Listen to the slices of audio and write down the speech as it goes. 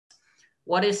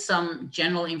what is some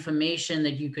general information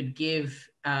that you could give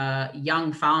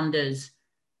young founders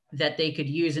that they could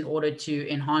use in order to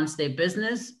enhance their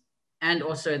business and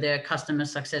also their customer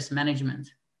success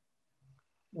management?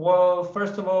 Well,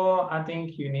 first of all, I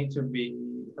think you need to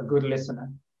be a good listener,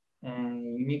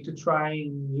 and you need to try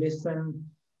and listen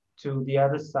to the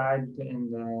other side.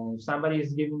 And if somebody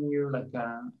is giving you like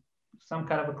some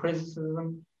kind of a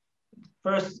criticism,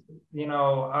 first,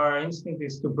 our instinct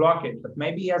is to block it. But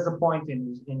maybe he has a point in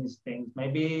his things.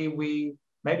 Maybe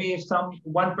if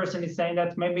one person is saying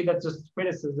that, maybe that's just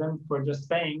criticism for just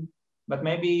saying, but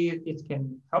maybe it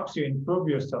can help you improve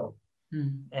yourself.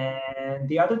 And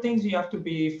the other things, you have to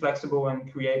be flexible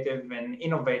and creative and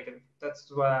innovative.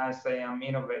 That's why I say I'm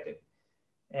innovative.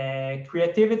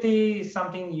 Creativity is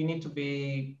something you need to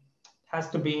be, has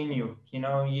to be in you.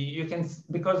 You can,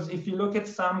 because if you look at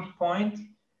some point,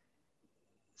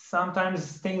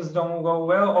 sometimes things don't go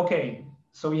well. Okay,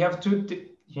 so you have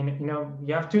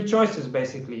you have two choices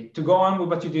basically: to go on with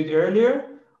what you did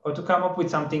earlier, or to come up with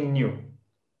something new.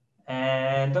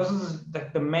 And those are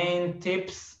the main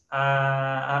tips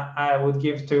I would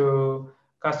give to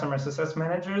customer success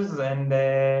managers. And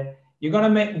you're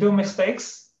gonna do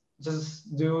mistakes.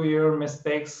 Just do your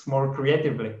mistakes more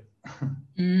creatively.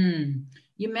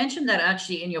 You mentioned that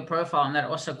actually in your profile, and that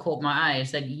also caught my eye,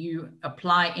 is that you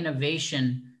apply innovation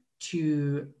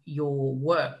to your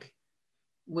work.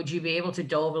 Would you be able to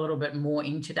delve a little bit more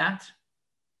into that?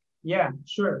 Yeah,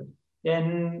 sure.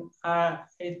 And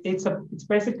it's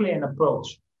basically an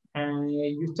approach, and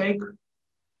you take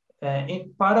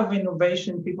part of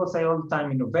innovation. People say all the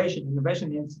time, innovation.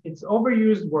 It's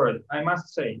overused word, I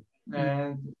must say,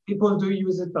 and people do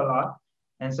use it a lot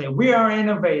and say we are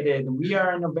innovative, we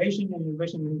are innovation.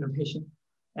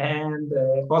 And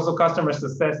also customer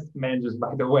success managers,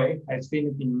 by the way, I've seen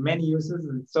it in many uses.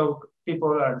 And so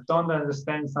people don't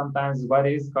understand sometimes what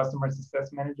is customer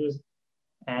success managers.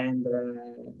 And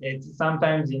it's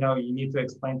sometimes, you need to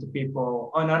explain to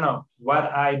people, oh, no,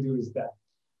 what I do is that.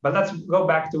 But let's go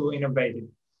back to innovative.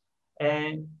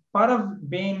 And part of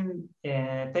being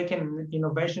taking an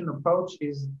innovation approach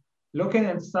is looking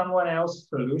at someone else's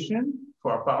solution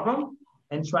for a problem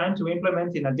and trying to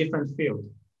implement in a different field.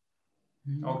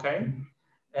 Okay.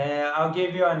 I'll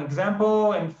give you an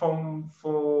example. And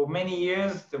for many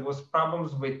years, there was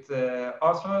problems with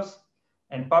authors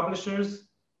and publishers.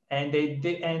 And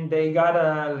they got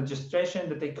a legislation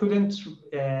that they couldn't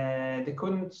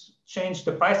change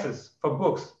the prices for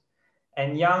books,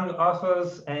 and young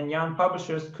authors and young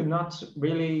publishers could not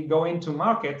really go into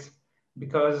markets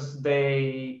because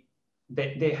they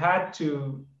had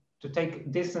to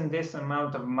take this and this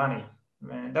amount of money.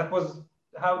 And that was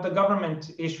how the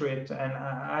government issued it, and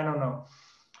I don't know.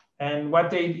 And what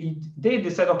they did, they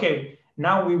said, okay,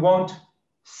 now we won't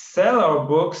sell our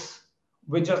books.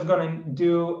 We're just going to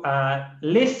do a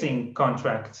leasing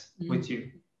contract with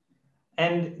you.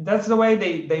 And that's the way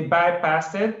they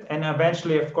bypassed it. And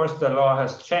eventually, of course, the law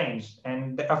has changed.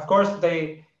 And of course,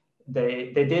 they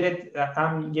did it.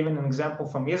 I'm giving an example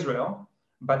from Israel.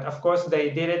 But of course, they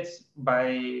did it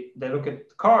they look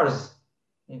at cars,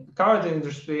 in the car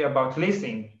industry, about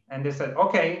leasing. And they said,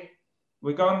 okay,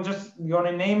 we're going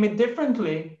to name it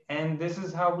differently. And this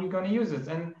is how we're going to use it.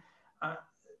 And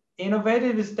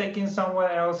innovative is taking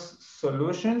someone else's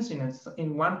solutions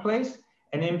in one place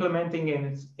and implementing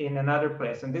it in another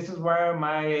place. And this is where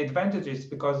my advantage is,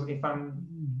 because if I'm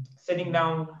sitting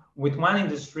down with one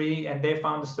industry and they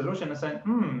found a solution, I said,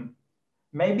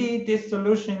 maybe these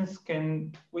solutions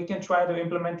we can try to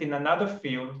implement in another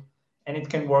field and it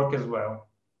can work as well.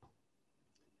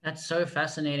 That's so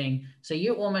fascinating. So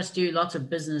you almost do lots of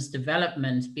business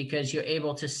development because you're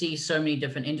able to see so many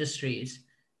different industries.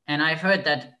 And I've heard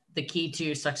that the key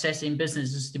to success in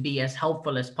business is to be as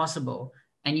helpful as possible.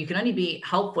 And you can only be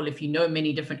helpful if you know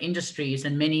many different industries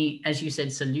and many, as you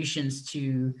said, solutions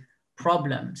to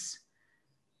problems.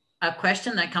 A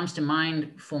question that comes to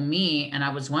mind for me, and I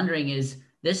was wondering, is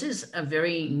this is a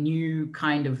very new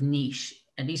kind of niche,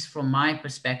 at least from my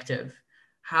perspective.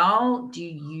 How do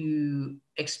you,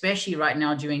 especially right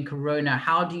now during Corona,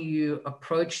 how do you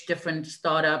approach different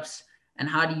startups and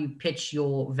how do you pitch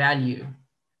your value?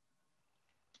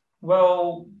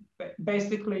 Well,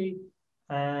 basically,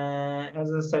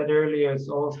 as I said earlier, it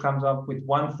always comes up with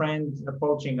one friend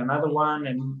approaching another one,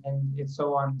 and it's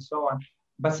so on and so on.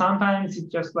 But sometimes it's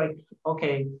just like,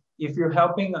 okay, if you're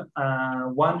helping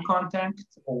one contact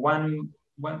or one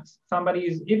somebody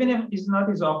is, even if he's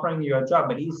offering you a job,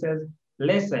 but he says,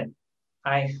 listen,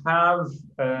 I have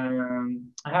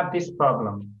this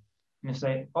problem. And you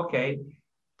say, okay,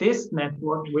 this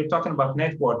network, we're talking about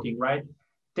networking, right?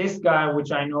 this guy,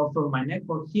 which I know from my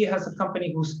network, he has a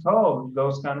company who solves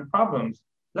those kind of problems.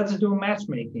 Let's do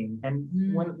matchmaking. And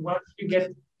once you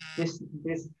get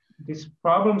this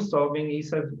problem solving, he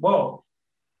says, "Whoa,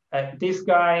 this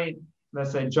guy,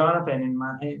 let's say Jonathan,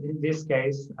 in this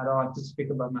case, I don't like to speak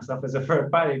about myself as a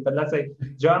third party, but let's say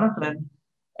Jonathan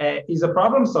is a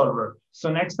problem solver.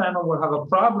 So next time I will have a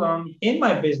problem in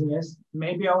my business,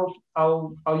 maybe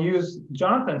I'll use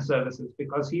Jonathan's services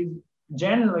because he's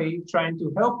generally trying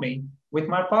to help me with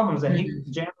my problems, and he's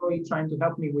generally trying to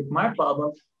help me with my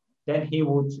problems. Then he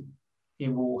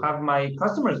will have my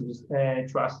customers'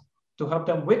 trust to help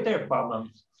them with their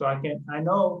problems. So I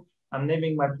know I'm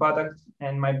living my product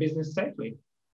and my business safely.